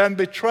people have been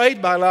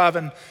betrayed by love,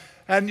 and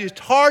it's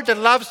hard to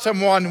love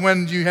someone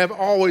when you have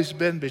always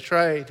been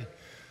betrayed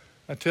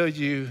until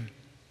you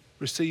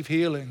receive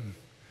healing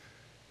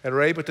and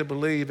are able to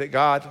believe that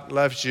God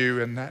loves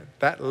you and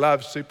that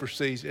love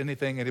supersedes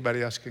anything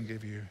anybody else can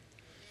give you.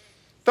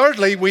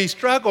 Thirdly, we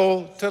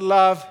struggle to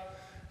love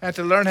and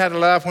to learn how to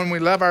love when we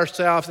love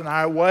ourselves and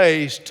our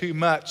ways too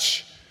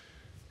much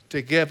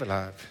to give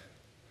love.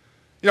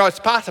 You know, it's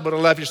possible to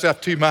love yourself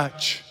too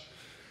much.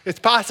 It's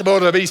possible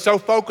to be so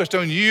focused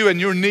on you and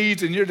your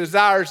needs and your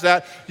desires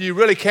that you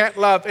really can't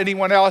love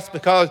anyone else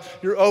because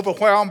you're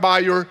overwhelmed by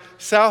your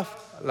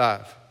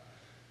self-love.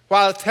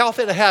 While it's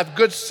healthy to have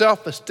good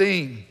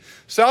self-esteem,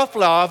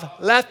 self-love,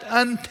 left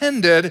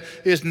untended,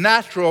 is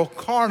natural,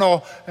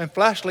 carnal, and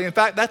fleshly. In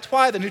fact, that's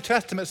why the New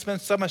Testament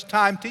spends so much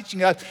time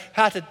teaching us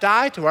how to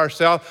die to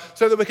ourselves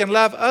so that we can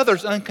love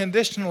others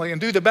unconditionally and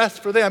do the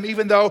best for them,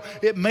 even though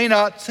it may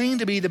not seem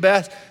to be the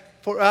best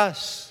for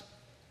us.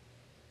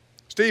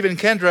 Stephen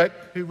Kendrick,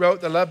 who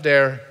wrote The Love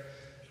Dare,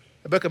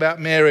 a book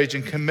about marriage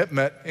and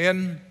commitment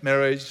in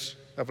marriage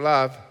of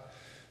love,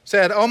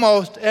 said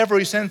almost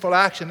every sinful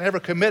action ever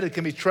committed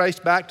can be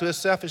traced back to a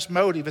selfish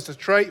motive. It's a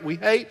trait we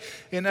hate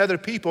in other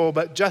people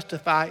but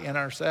justify in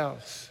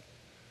ourselves.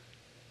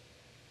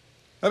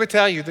 Let me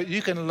tell you that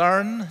you can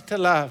learn to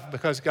love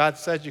because God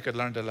said you could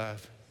learn to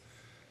love.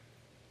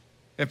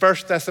 In 1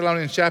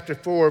 Thessalonians chapter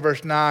 4,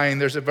 verse 9,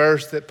 there's a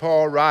verse that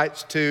Paul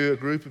writes to a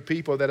group of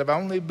people that have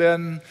only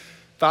been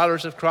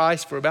followers of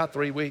Christ for about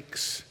 3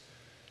 weeks.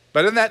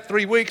 But in that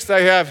 3 weeks,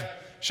 they have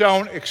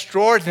shown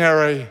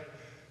extraordinary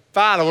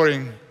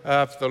following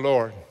of the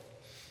Lord.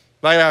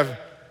 They have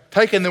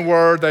taken the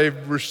word,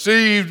 they've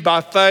received by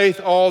faith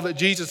all that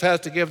Jesus has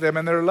to give them,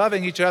 and they're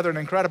loving each other in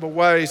incredible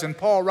ways. And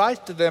Paul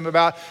writes to them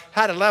about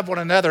how to love one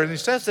another. And he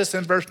says this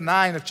in verse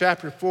 9 of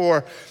chapter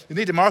 4. You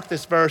need to mark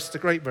this verse. It's a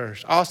great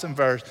verse, awesome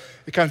verse.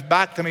 It comes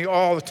back to me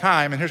all the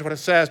time. And here's what it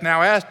says.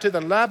 Now, as to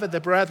the love of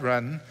the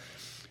brethren,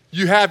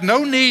 you have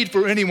no need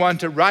for anyone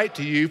to write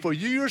to you, for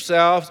you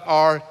yourselves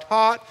are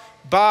taught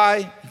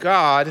by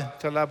God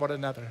to love one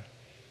another.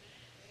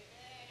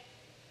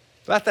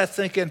 Let that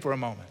sink in for a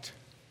moment.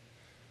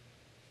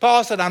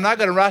 Paul said, I'm not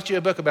going to write you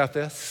a book about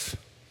this.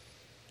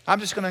 I'm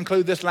just going to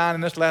include this line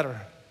in this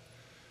letter.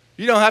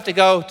 You don't have to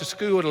go to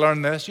school to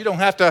learn this. You don't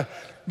have to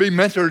be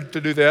mentored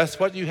to do this.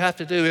 What you have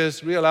to do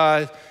is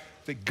realize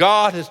that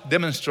God has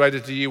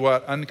demonstrated to you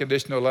what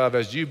unconditional love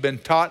is. You've been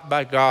taught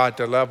by God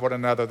to love one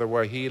another the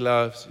way He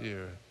loves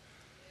you.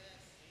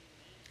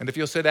 And if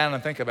you'll sit down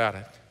and think about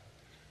it,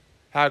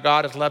 how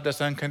God has loved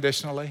us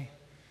unconditionally,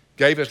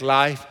 gave His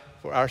life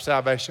for our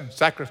salvation,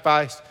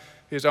 sacrificed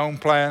His own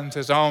plans,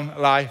 His own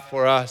life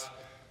for us.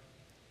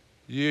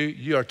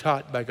 You are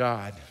taught by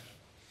God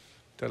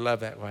to love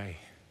that way.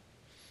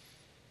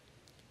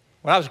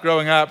 When I was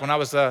growing up, when I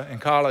was in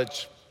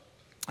college,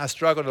 I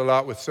struggled a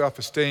lot with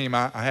self-esteem.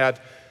 I had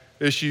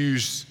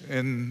issues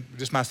in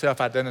just my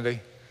self-identity.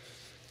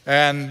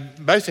 And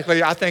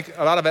basically, I think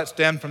a lot of that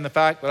stemmed from the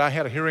fact that I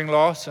had a hearing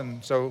loss.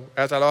 And so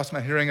as I lost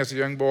my hearing as a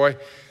young boy,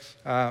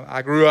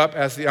 I grew up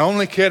as the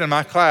only kid in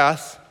my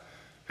class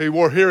who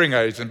wore hearing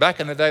aids. And back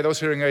in the day, those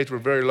hearing aids were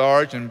very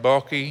large and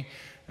bulky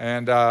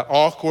and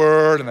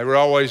awkward, and they were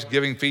always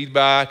giving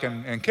feedback,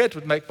 and kids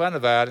would make fun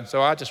of that. And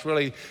so I just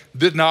really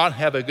did not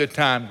have a good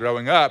time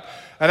growing up.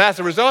 And as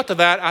a result of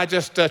that, I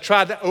just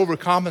tried to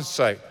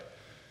overcompensate.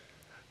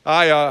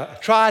 I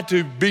tried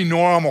to be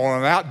normal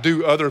and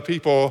outdo other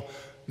people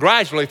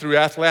gradually through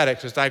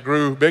athletics. As I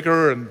grew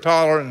bigger and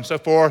taller and so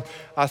forth,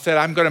 I said,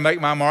 I'm going to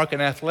make my mark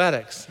in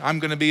athletics. I'm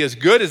going to be as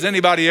good as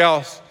anybody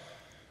else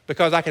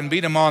because I can beat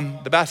them on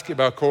the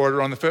basketball court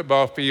or on the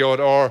football field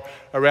or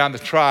around the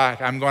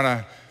track. I'm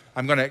going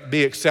to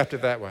be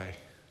accepted that way.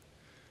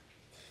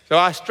 So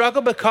I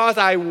struggled because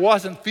I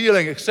wasn't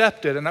feeling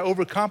accepted, and I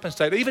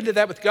overcompensated. I even did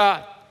that with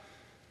God.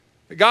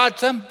 God,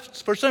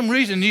 for some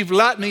reason, you've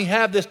let me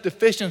have this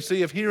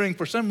deficiency of hearing.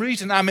 For some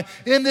reason, I'm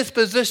in this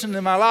position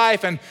in my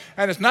life, and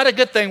it's not a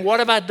good thing. What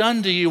have I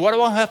done to you? What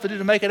do I have to do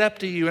to make it up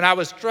to you? And I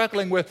was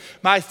struggling with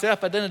my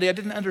self-identity. I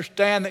didn't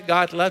understand that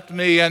God loved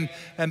me and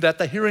that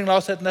the hearing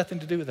loss had nothing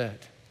to do with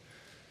that.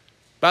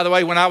 By the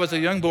way, when I was a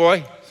young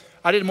boy,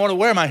 I didn't want to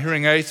wear my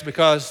hearing aids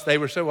because they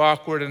were so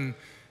awkward and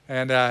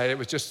it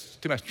was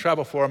just too much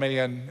trouble for me.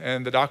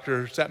 And the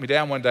doctor sat me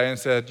down one day and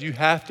said, you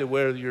have to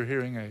wear your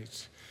hearing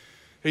aids.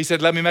 He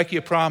said, let me make you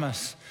a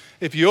promise.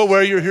 If you'll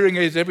wear your hearing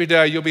aids every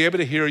day, you'll be able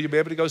to hear, you'll be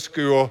able to go to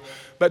school.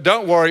 But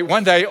don't worry,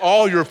 one day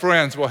all your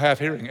friends will have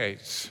hearing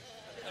aids.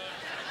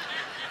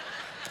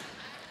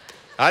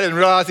 I didn't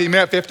realize he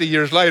meant 50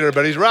 years later,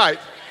 but he's right.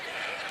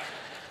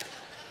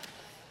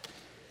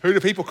 Who do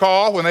people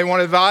call when they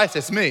want advice?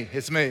 It's me.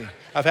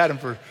 I've had them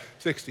for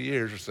 60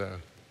 years or so.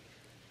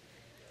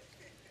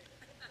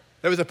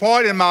 There was a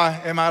point in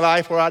my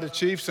life where I'd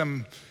achieved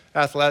some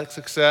athletic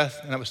success,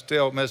 and I was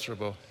still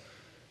miserable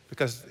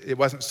because it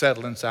wasn't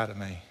settled inside of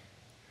me.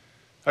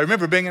 I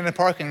remember being in the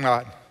parking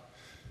lot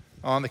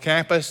on the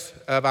campus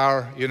of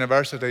our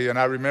university, and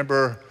I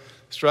remember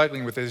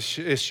struggling with this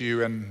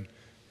issue, and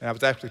I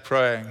was actually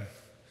praying.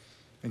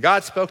 And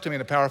God spoke to me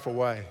in a powerful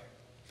way.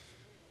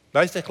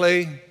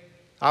 Basically,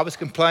 I was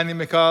complaining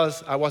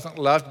because I wasn't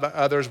loved by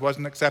others,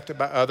 wasn't accepted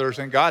by others,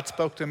 and God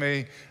spoke to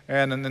me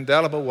in an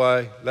indelible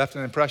way, left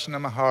an impression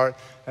on my heart,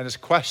 and his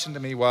question to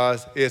me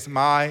was, is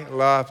my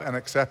love and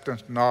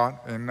acceptance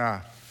not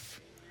enough?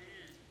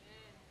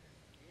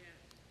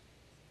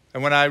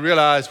 And when I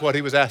realized what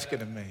he was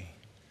asking of me,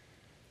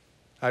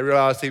 I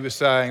realized he was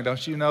saying,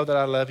 don't you know that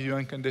I love you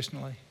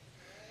unconditionally?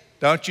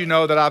 Don't you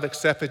know that I've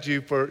accepted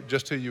you for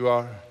just who you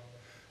are?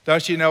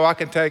 Don't you know I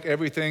can take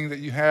everything that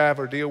you have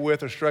or deal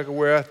with or struggle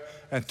with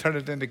and turn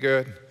it into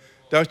good?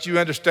 Don't you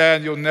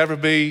understand you'll never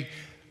be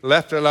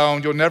left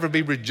alone? You'll never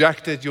be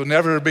rejected. You'll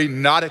never be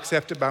not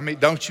accepted by me.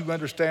 Don't you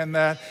understand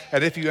that?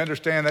 And if you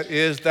understand that,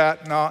 is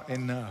that not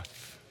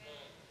enough?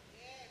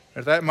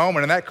 At that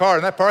moment, in that car,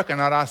 in that parking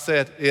lot, I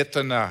said, it's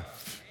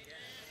enough.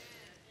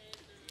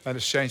 And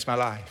it's changed my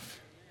life.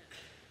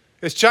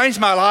 It's changed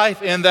my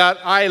life in that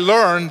I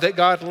learned that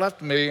God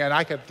loved me and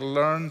I could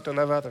learn to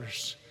love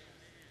others.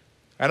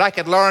 And I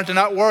could learn to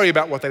not worry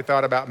about what they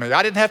thought about me.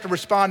 I didn't have to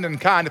respond in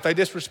kind. If they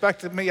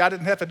disrespected me, I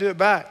didn't have to do it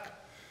back.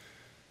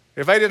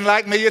 If they didn't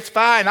like me, it's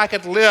fine. I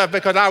could live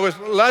because I was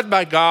loved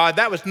by God.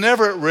 That was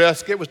never at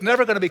risk. It was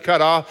never going to be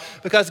cut off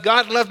because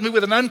God loved me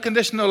with an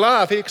unconditional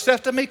love. He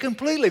accepted me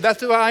completely.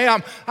 That's who I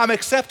am. I'm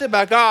accepted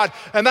by God.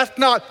 And that's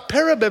not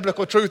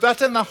parabiblical truth.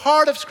 That's in the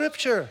heart of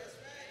Scripture.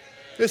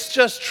 It's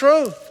just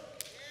truth.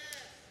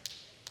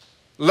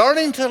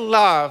 Learning to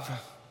love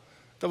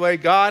the way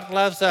God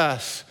loves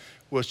us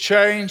will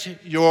change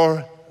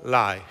your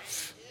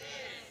life.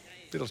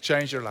 It'll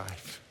change your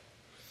life.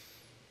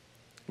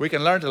 We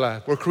can learn to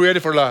love. We're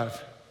created for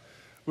love.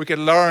 We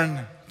can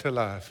learn to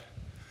love.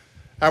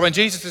 When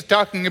Jesus is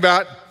talking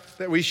about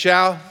that we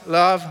shall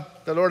love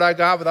the Lord our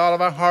God with all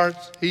of our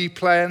hearts, he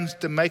plans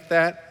to make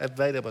that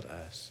available to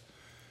us.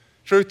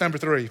 Truth number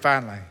 3,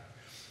 finally,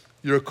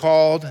 you're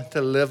called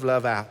to live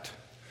love out.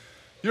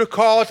 You're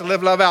called to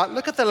live love out.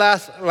 Look at the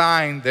last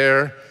line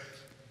there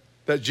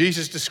that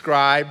Jesus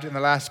described in the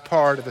last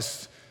part of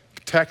this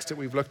text that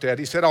we've looked at.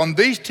 He said, on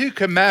these 2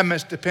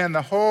 commandments depend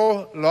the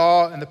whole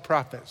law and the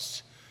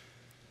prophets.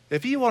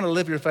 If you want to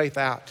live your faith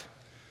out,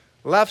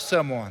 love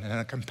someone in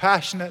a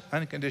compassionate,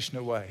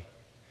 unconditional way.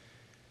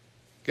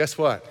 Guess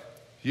what?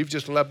 You've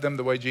just loved them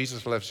the way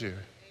Jesus loves you.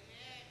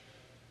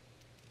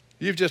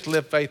 You've just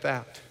lived faith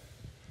out.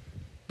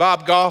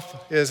 Bob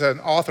Goff is an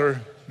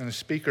author and a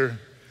speaker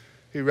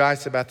who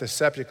writes about this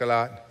subject a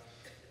lot.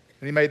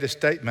 And he made this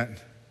statement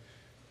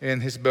in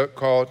his book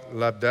called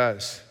Love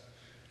Does.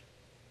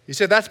 He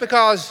said, that's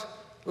because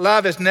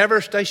love is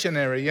never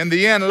stationary. In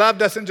the end, love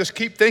doesn't just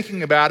keep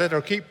thinking about it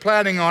or keep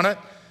planning on it.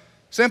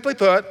 Simply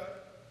put,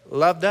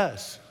 love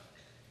does.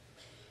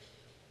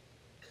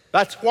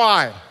 That's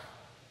why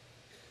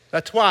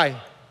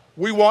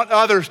we want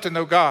others to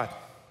know God.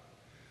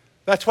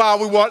 That's why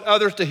we want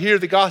others to hear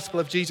the gospel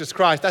of Jesus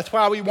Christ. That's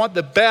why we want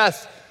the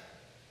best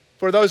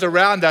for those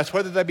around us,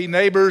 whether they be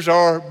neighbors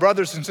or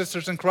brothers and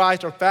sisters in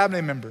Christ or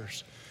family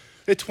members.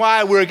 It's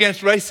why we're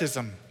against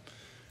racism.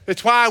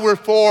 It's why we're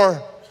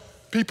for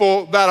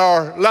people that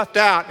are left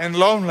out and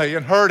lonely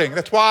and hurting.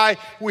 That's why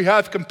we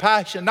have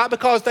compassion, not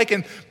because they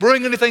can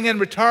bring anything in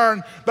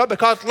return, but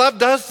because love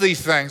does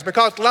these things,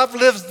 because love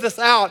lives this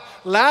out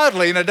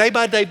loudly on a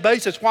day-by-day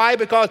basis. Why?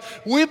 Because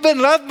we've been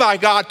loved by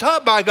God,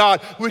 taught by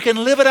God. We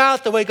can live it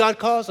out the way God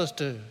calls us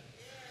to.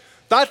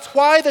 That's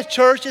why the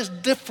church is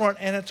different,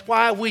 and it's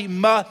why we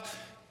must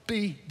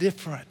be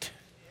different.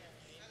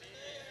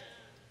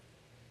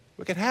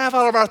 We can have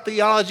all of our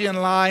theology in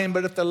line,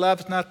 but if the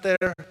love's not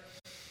there,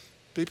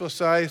 people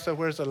say, so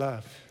where's the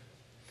love?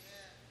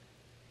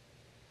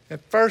 In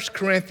 1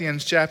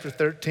 Corinthians chapter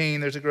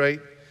 13, there's a great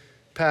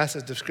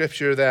passage of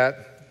scripture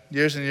that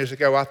years and years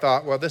ago I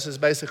thought, well, this is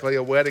basically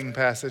a wedding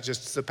passage.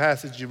 It's the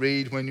passage you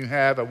read when you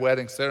have a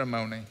wedding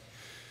ceremony.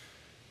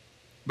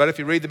 But if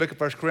you read the book of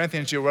 1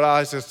 Corinthians, you'll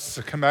realize it's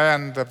a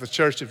command of the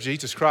church of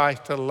Jesus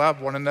Christ to love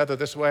one another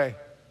this way.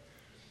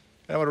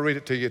 And I want to read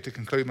it to you to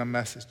conclude my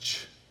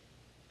message.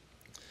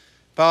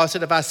 Paul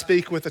said, if I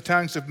speak with the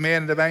tongues of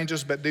men and of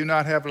angels but do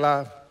not have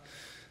love,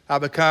 I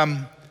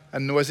become a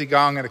noisy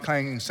gong and a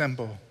clanging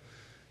cymbal.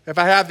 If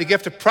I have the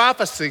gift of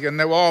prophecy and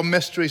know all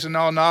mysteries and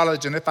all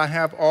knowledge, and if I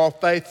have all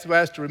faith so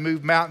as to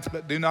remove mountains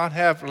but do not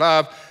have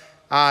love,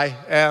 I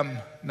am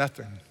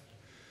nothing.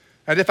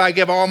 And if I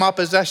give all my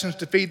possessions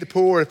to feed the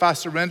poor, if I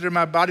surrender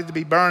my body to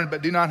be burned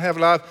but do not have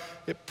love,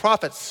 it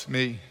profits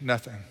me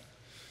nothing.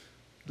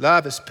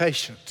 Love is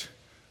patient.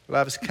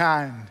 Love is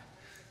kind.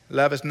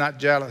 Love is not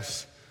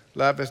jealous.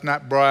 Love does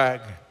not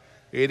brag.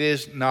 It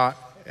is not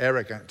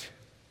arrogant.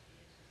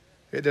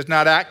 It does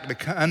not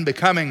act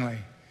unbecomingly.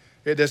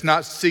 It does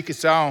not seek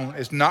its own.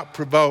 It's not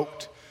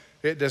provoked.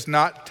 It does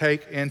not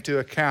take into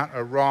account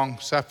a wrong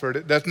suffered.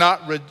 It does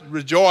not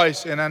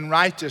rejoice in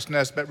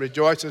unrighteousness, but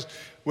rejoices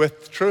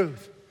with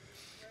truth.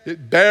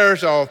 It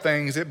bears all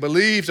things. It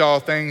believes all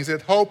things.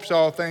 It hopes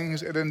all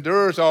things. It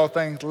endures all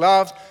things.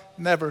 Love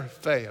never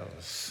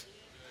fails.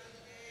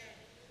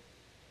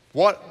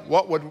 What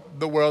would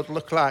the world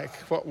look like?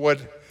 What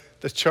would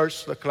the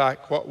church look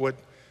like? What would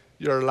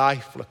your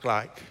life look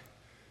like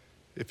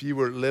if you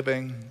were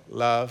living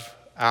love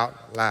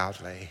out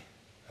loudly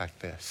like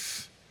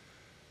this?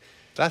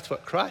 That's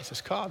what Christ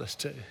has called us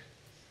to.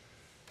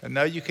 And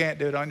no, you can't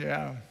do it on your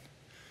own.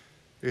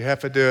 You have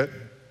to do it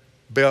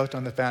built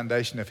on the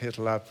foundation of his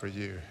love for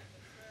you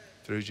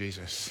through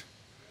Jesus.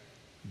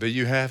 Do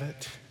you have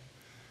it?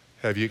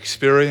 Have you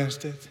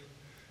experienced it?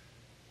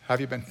 Have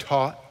you been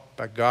taught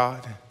by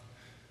God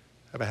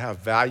about how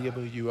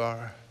valuable you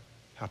are,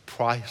 how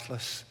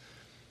priceless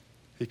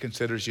he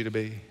considers you to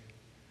be?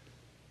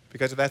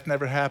 Because if that's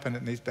never happened,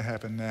 it needs to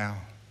happen now.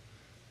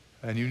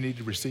 And you need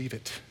to receive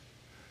it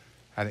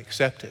and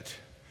accept it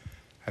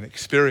and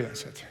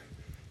experience it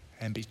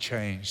and be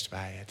changed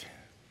by it.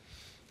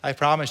 I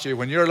promise you,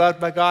 when you're loved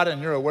by God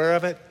and you're aware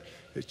of it,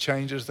 it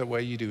changes the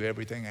way you do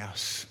everything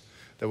else,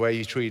 the way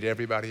you treat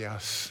everybody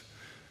else,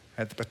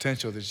 and the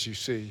potential that you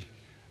see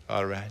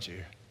all around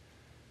you.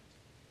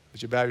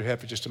 Would you bow your head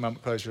for just a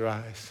moment, close your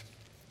eyes?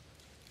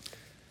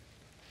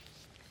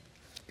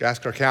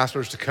 Ask our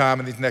counselors to come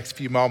in these next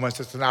few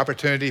moments. It's an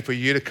opportunity for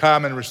you to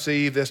come and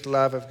receive this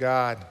love of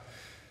God,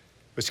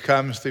 which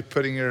comes through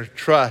putting your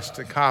trust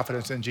and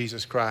confidence in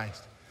Jesus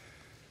Christ.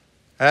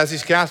 As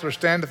these counselors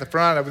stand at the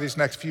front over these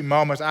next few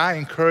moments, I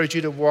encourage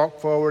you to walk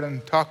forward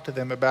and talk to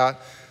them about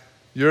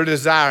your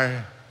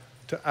desire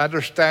to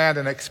understand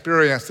and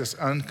experience this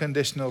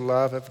unconditional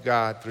love of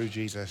God through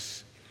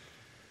Jesus.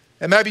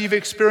 And maybe you've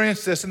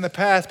experienced this in the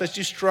past, but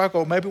you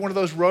struggle. Maybe one of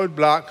those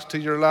roadblocks to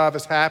your love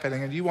is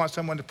happening, and you want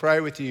someone to pray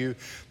with you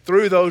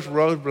through those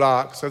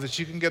roadblocks so that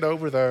you can get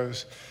over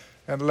those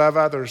and love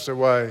others the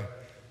way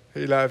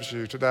he loves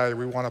you. Today,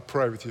 we want to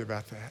pray with you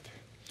about that.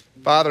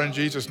 Father, in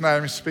Jesus'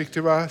 name, speak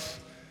to us.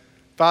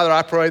 Father,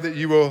 I pray that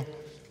you will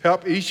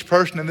help each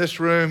person in this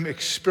room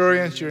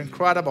experience your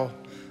incredible,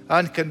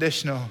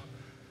 unconditional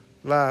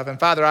love. And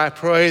Father, I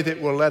pray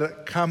that we'll let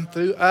it come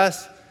through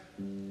us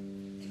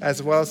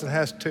as well as it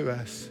has to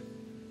us.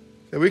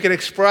 That we can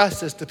express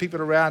this to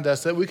people around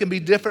us, that we can be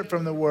different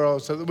from the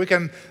world, so that we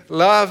can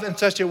love in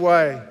such a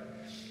way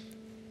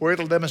where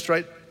it'll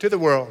demonstrate to the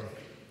world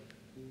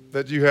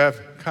that you have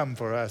come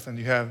for us and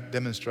you have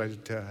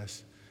demonstrated to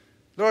us.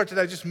 Lord,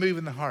 today just move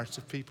in the hearts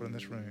of people in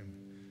this room.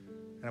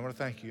 And I want to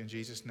thank you in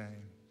Jesus' name.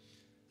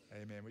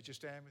 Amen. Would you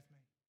stand with me?